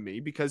beyond to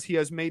me, because he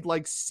has made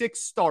like 6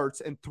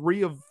 starts and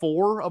 3 of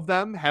 4 of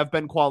them have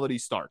been quality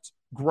starts.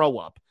 Grow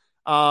up.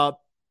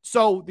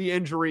 So the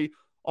injury,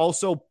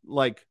 also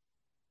like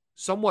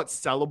somewhat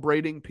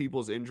celebrating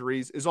people's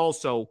injuries, is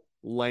also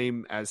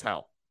lame as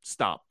hell.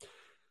 Stop.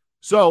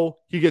 So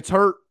he gets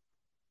hurt.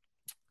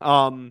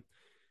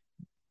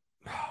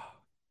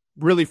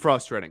 Really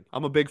frustrating.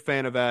 I'm a big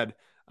fan of Ed.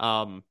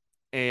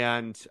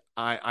 And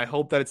I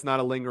hope that it's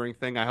not a lingering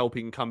thing. I hope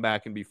he can come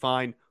back and be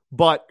fine.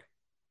 But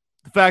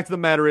the fact of the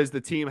matter is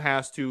the team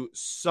has to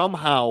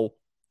somehow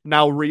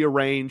now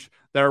rearrange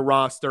their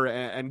roster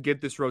and get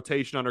this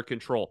rotation under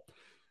control.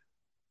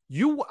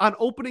 On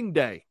opening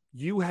day,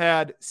 you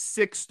had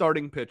 6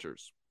 starting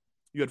pitchers.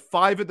 You had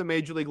 5 at the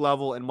major league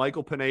level, and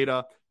Michael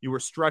Pineda, you were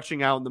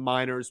stretching out in the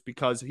minors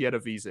because he had a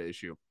visa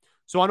issue.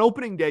 So on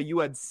opening day, you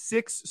had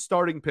 6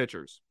 starting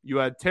pitchers. You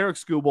had Tarek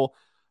Skubal,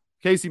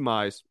 Casey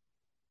Mize,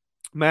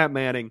 Matt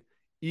Manning,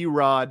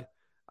 Erod,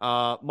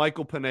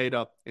 Michael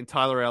Pineda, and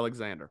Tyler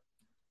Alexander.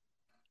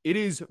 It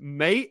is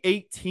May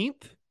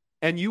 18th,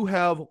 and you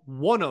have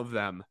one of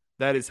them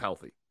that is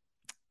healthy.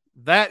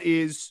 That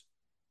is,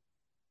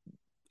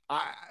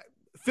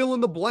 fill in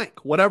the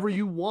blank, whatever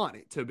you want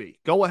it to be.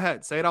 Go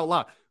ahead, say it out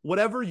loud.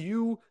 Whatever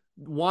you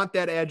want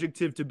that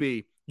adjective to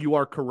be, you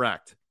are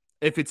correct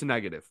if it's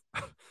negative.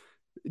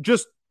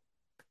 Just,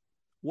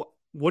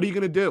 what are you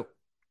going to do?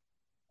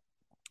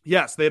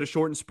 Yes, they had a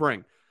shortened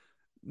spring.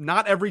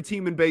 Not every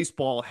team in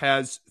baseball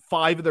has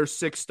 5 of their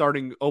 6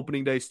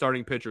 opening day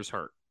starting pitchers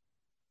hurt.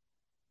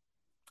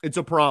 It's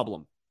a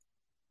problem.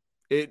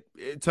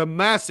 It's a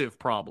massive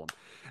problem.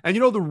 And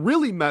the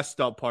really messed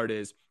up part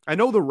is, I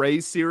know the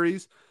Rays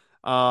series,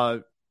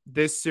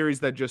 this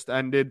series that just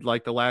ended,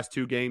 like the last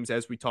 2 games,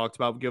 as we talked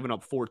about, giving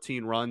up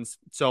 14 runs.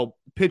 So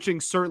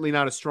pitching certainly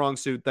not a strong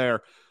suit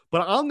there.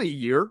 But on the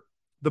year,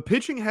 the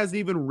pitching hasn't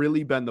even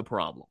really been the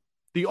problem.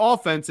 The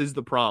offense is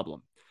the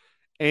problem.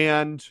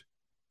 And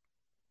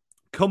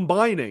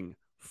combining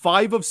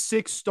 5 of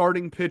 6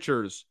 starting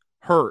pitchers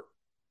hurt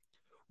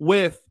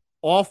with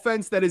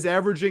offense that is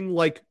averaging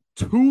like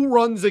 2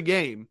 runs a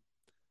game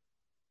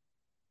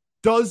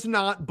does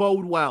not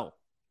bode well.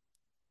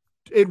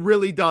 It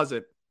really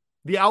doesn't.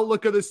 The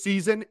outlook of the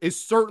season is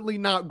certainly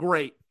not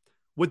great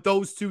with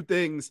those 2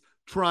 things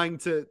trying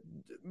to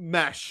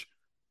mesh.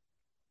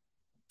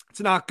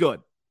 It's not good.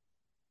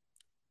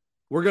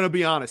 We're going to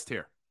be honest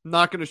here. I'm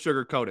not going to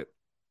sugarcoat it.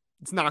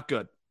 It's not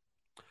good.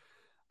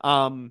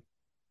 So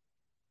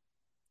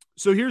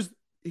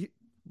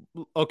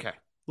okay,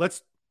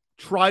 let's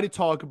try to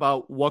talk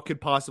about what could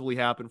possibly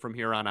happen from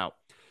here on out.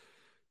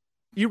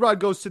 Erod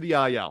goes to the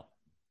IL.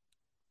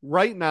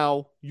 Right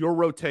now, your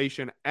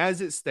rotation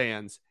as it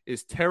stands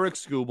is Tarek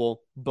Skubal,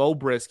 Bo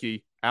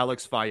Brisky,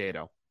 Alex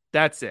Faedo.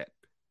 That's it.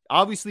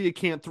 Obviously, you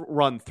can't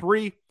run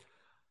 3.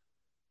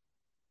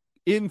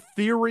 In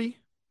theory,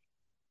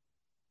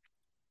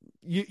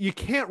 you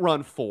can't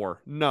run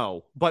 4,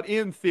 no. But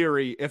in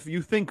theory, if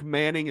you think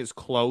Manning is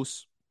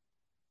close,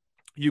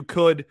 you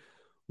could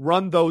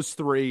run those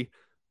 3,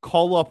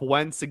 call up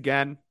Wentz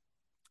again,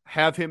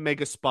 have him make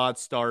a spot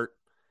start,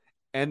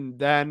 and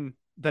then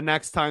the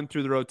next time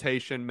through the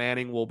rotation,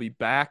 Manning will be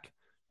back.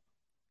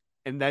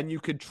 And then you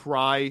could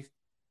try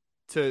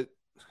to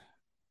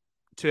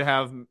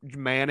have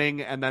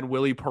Manning and then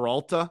Willie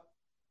Peralta,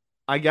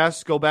 I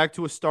guess, go back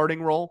to a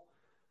starting role.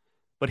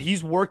 But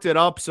he's worked it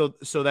up so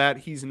that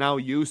he's now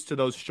used to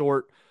those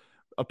short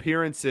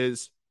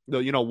appearances,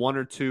 1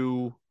 or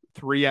 2,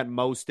 3 at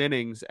most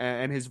innings,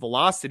 and his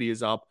velocity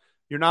is up.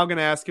 You're now going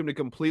to ask him to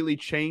completely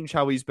change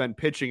how he's been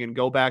pitching and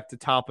go back to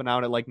topping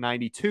out at like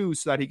 92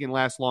 so that he can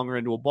last longer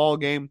into a ball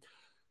game.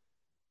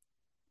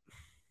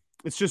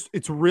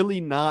 It's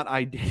really not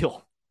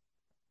ideal.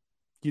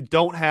 You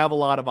don't have a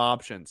lot of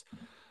options.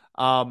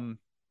 And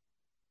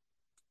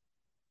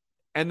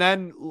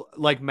then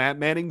like Matt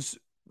Manning's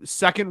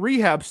second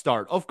rehab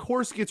start, of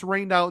course, gets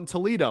rained out in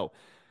Toledo.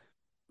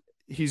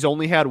 He's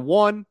only had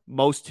 1.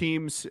 Most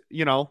teams,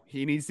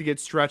 he needs to get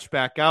stretched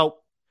back out.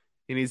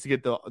 He needs to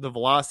get the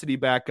velocity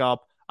back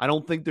up. I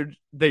don't think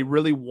they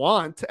really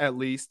want, at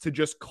least, to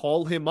just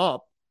call him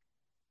up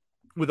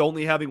with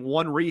only having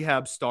 1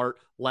 rehab start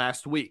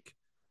last week.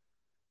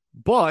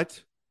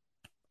 But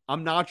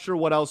I'm not sure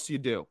what else you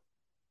do.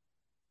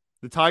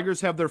 The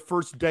Tigers have their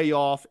first day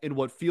off in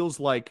what feels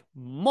like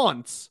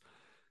months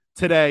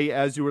today,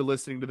 as you were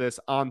listening to this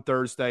on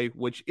Thursday,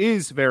 which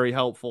is very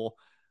helpful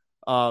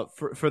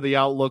for the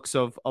outlooks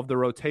of the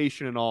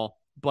rotation and all.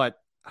 But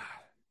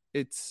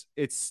it's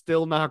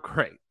still not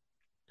great.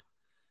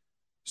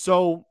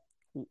 So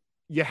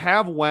you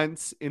have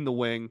Wentz in the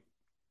wing.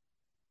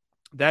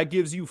 That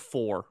gives you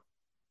 4.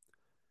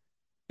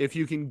 If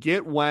you can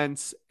get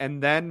Wentz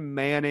and then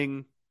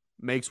Manning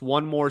makes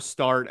 1 more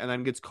start and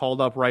then gets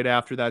called up right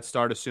after that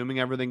start, assuming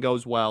everything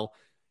goes well,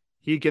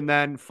 he can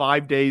then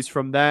 5 days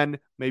from then,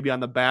 maybe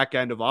on the back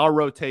end of our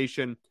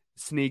rotation,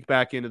 sneak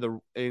back into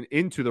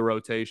the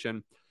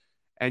rotation.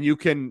 And you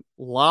can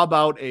lob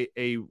out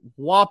a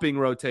whopping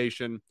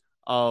rotation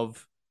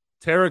of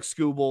Tarek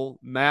Skubal,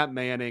 Matt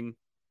Manning,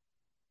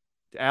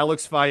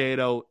 Alex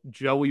Faedo,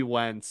 Joey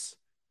Wentz,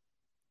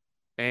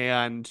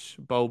 and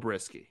Bo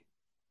Brisky.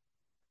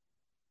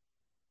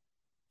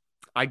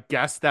 I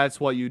guess that's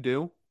what you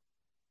do.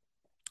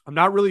 I'm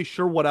not really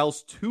sure what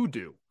else to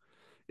do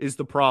is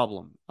the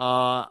problem.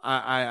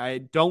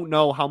 I don't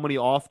know how many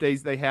off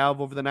days they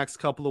have over the next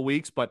couple of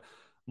weeks, but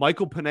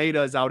Michael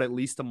Pineda is out at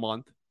least a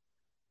month.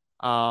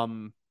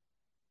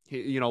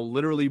 He,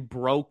 literally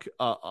broke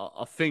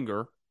a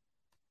finger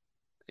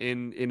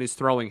in his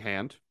throwing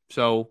hand.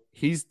 So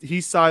he's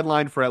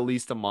sidelined for at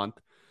least a month.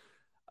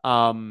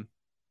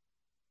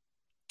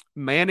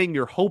 Manning,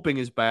 you're hoping,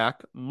 is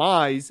back.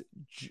 Mize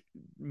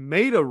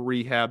made a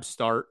rehab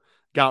start,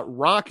 got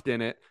rocked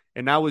in it,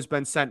 and now has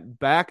been sent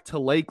back to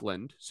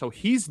Lakeland. So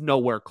he's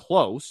nowhere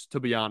close, to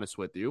be honest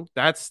with you.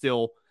 That's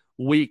still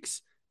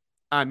weeks.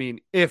 I mean,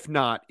 if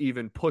not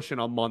even pushing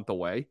a month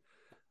away.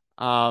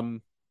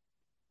 Tyler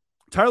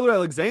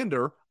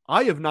Alexander,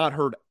 I have not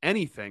heard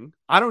anything.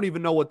 I don't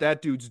even know what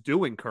that dude's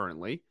doing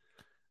currently.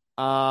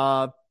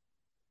 Like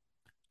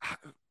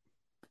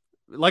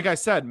I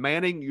said,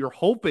 Manning, you're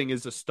hoping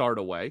is a start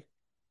away.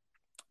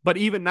 But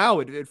even now,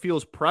 it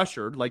feels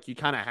pressured. Like you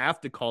kind of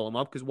have to call him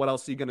up because what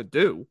else are you going to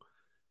do?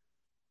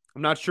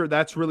 I'm not sure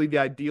that's really the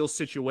ideal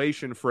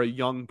situation for a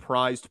young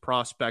prized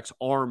prospect's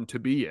arm to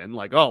be in.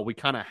 Like, oh, we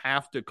kind of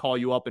have to call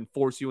you up and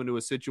force you into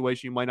a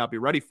situation you might not be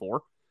ready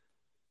for.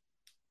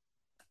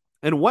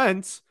 And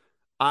Wentz,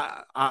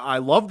 I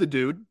love the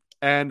dude,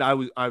 and I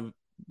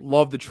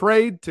love the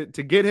trade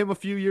to get him a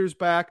few years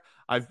back.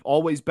 I've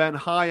always been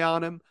high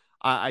on him.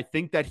 I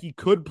think that he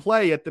could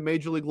play at the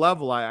major league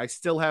level. I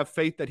still have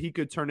faith that he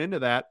could turn into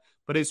that.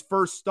 But his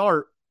first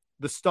start,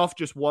 the stuff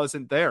just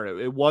wasn't there.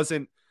 It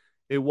wasn't.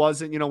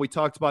 We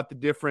talked about the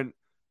different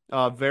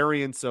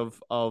variants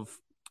of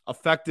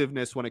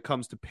effectiveness when it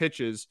comes to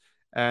pitches,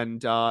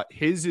 and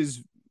his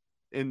is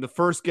in the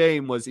first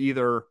game was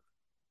either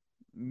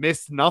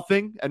missed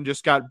nothing and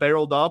just got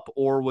barreled up,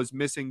 or was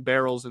missing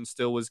barrels and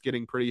still was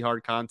getting pretty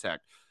hard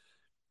contact.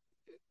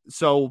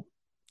 So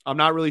I'm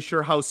not really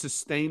sure how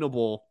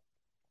sustainable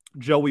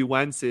Joey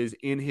Wentz is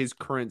in his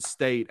current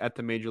state at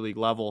the major league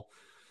level.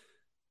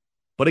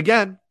 But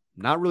again,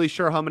 not really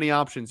sure how many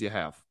options you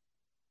have.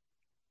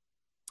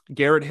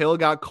 Garrett Hill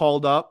got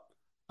called up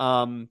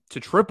to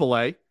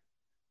AAA.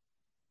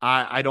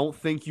 I don't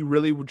think you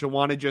really would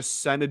want to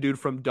just send a dude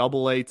from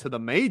AA to the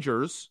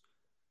majors,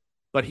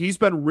 but he's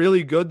been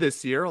really good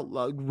this year.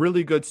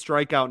 Really good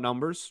strikeout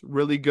numbers,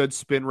 really good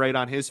spin rate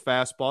on his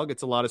fastball.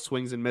 Gets a lot of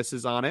swings and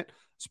misses on it,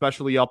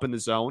 especially up in the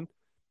zone.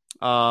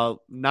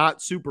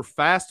 Not super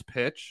fast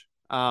pitch,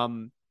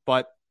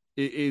 but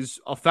it is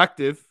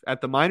effective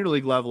at the minor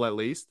league level at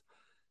least.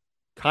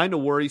 Kind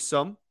of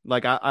worrisome.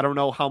 Like, I don't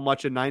know how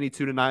much a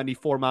 92 to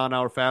 94 mile an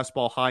hour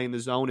fastball high in the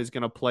zone is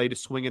going to play to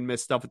swing and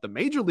miss stuff at the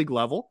major league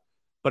level,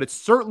 but it's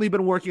certainly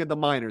been working at the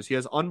minors. He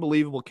has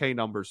unbelievable K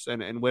numbers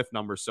and whiff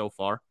numbers so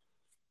far.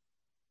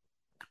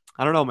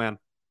 I don't know, man.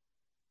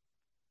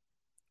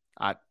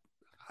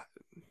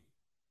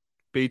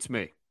 Beats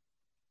me.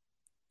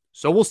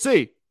 So we'll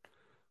see.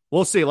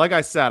 We'll see. Like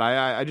I said,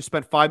 I just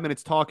spent 5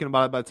 minutes talking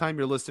about it. By the time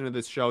you're listening to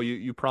this show,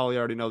 you probably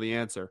already know the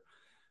answer.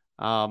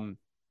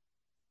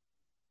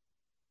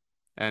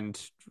 And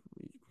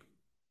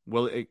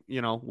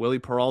Willie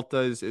Peralta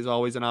is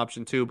always an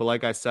option too. But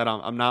like I said,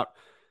 I'm not.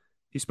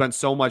 He spent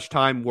so much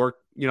time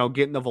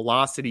getting the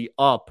velocity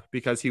up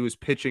because he was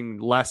pitching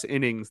less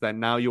innings that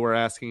now you are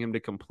asking him to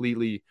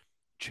completely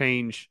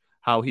change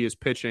how he is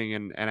pitching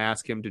and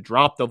ask him to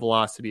drop the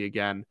velocity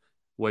again,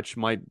 which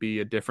might be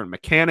a different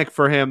mechanic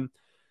for him.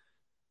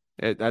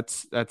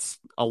 That's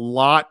a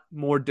lot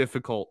more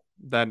difficult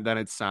than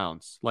it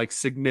sounds. Like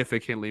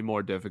significantly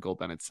more difficult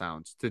than it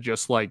sounds to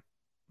just like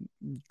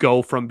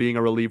go from being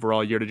a reliever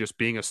all year to just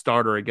being a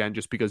starter again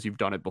just because you've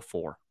done it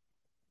before.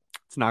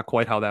 It's not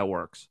quite how that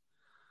works.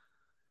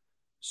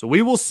 So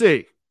we will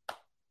see.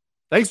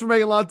 Thanks for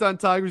making Locked On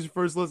Tigers your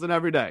first listen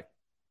every day.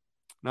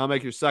 Now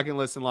make your second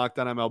listen Locked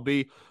On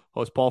MLB.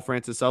 Host Paul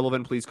Francis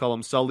Sullivan, please call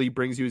him Sully,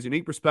 brings you his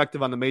unique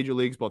perspective on the major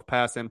leagues, both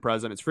past and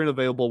present. It's free and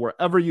available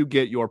wherever you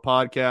get your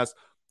podcast.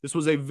 This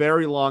was a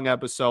very long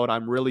episode.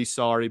 I'm really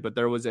sorry, but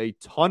there was a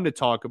ton to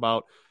talk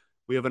about.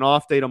 We have an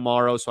off day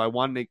tomorrow, so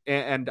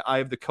and I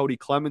have the Cody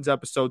Clemens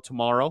episode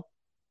tomorrow.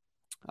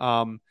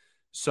 The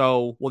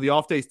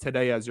off day is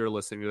today as you're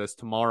listening to this,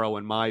 tomorrow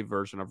in my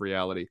version of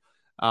reality.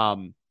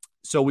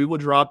 So we will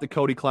drop the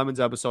Cody Clemens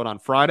episode on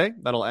Friday.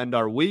 That'll end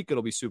our week.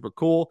 It'll be super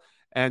cool.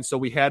 And so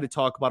we had to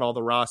talk about all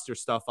the roster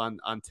stuff on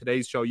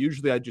today's show.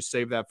 Usually I just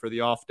save that for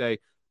the off day,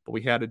 but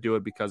we had to do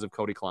it because of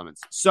Cody Clemens.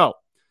 So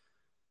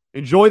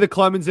enjoy the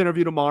Clemens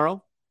interview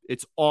tomorrow.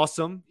 It's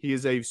awesome. He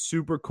is a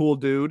super cool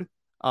dude.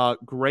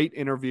 Great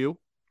interview.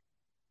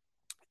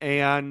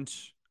 And,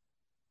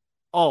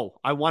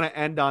 I want to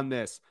end on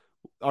this.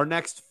 Our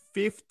next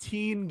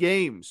 15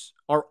 games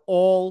are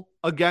all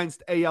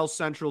against AL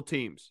Central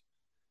teams.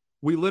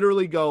 We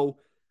literally go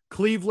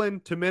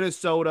Cleveland to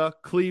Minnesota,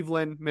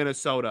 Cleveland,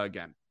 Minnesota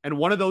again. And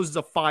one of those is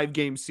a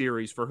 5-game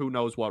series for who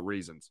knows what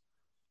reasons.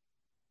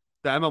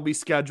 The MLB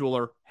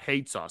scheduler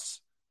hates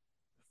us.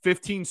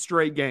 15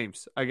 straight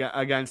games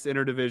against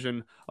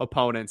interdivision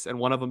opponents, and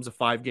one of them's a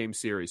 5-game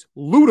series.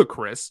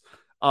 Ludicrous.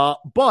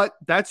 But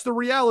that's the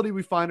reality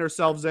we find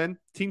ourselves in.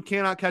 Team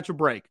cannot catch a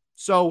break.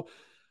 So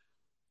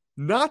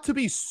not to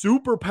be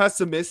super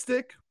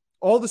pessimistic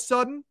all of a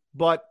sudden,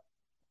 but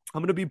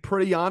I'm going to be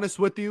pretty honest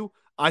with you.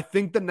 I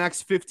think the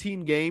next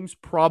 15 games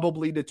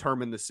probably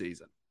determine the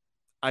season.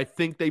 I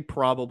think they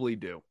probably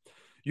do.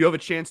 You have a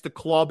chance to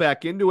claw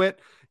back into it,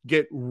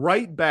 get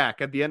right back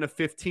at the end of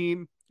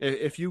 15.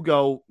 If you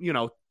go,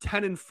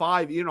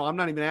 10-5, I'm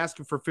not even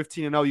asking for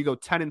 15-0. You go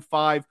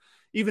 10-5,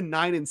 even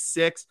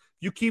 9-6.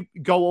 You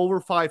go over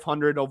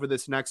 500 over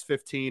this next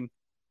 15,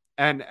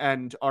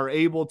 and are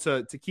able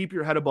to keep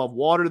your head above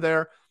water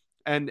there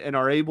and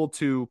are able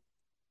to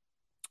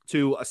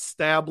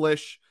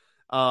reestablish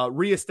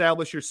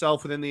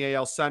yourself within the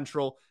AL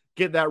Central,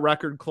 get that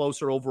record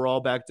closer overall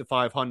back to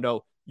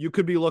 500, you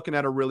could be looking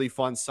at a really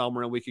fun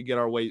summer and we could get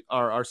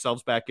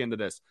ourselves back into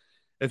this.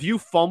 If you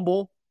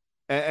fumble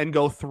and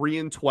go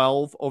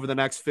 3-12 over the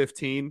next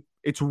 15,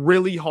 it's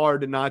really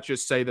hard to not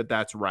just say that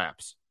that's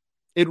wraps.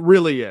 It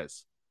really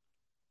is.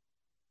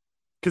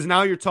 Because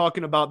now you're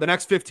talking about the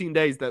next 15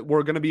 days that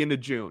we're going to be into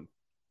June.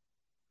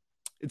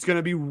 It's going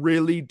to be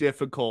really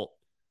difficult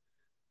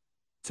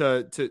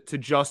to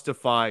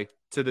justify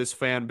to this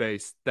fan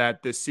base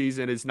that this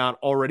season is not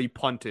already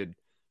punted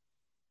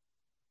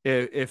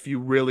if you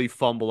really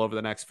fumble over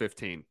the next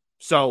 15.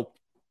 So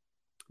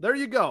there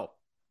you go.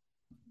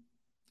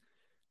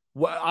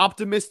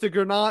 Optimistic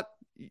or not,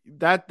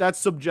 that's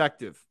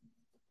subjective.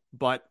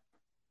 But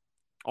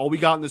all we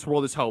got in this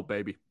world is hope,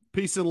 baby.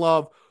 Peace and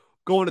love.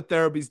 Going to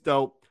therapy's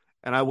dope.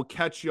 And I will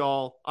catch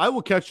y'all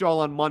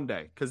on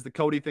Monday because the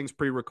Cody thing's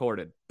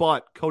pre-recorded.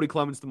 But Cody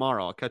Clemens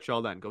tomorrow. I'll catch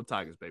y'all then. Go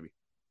Tigers, baby.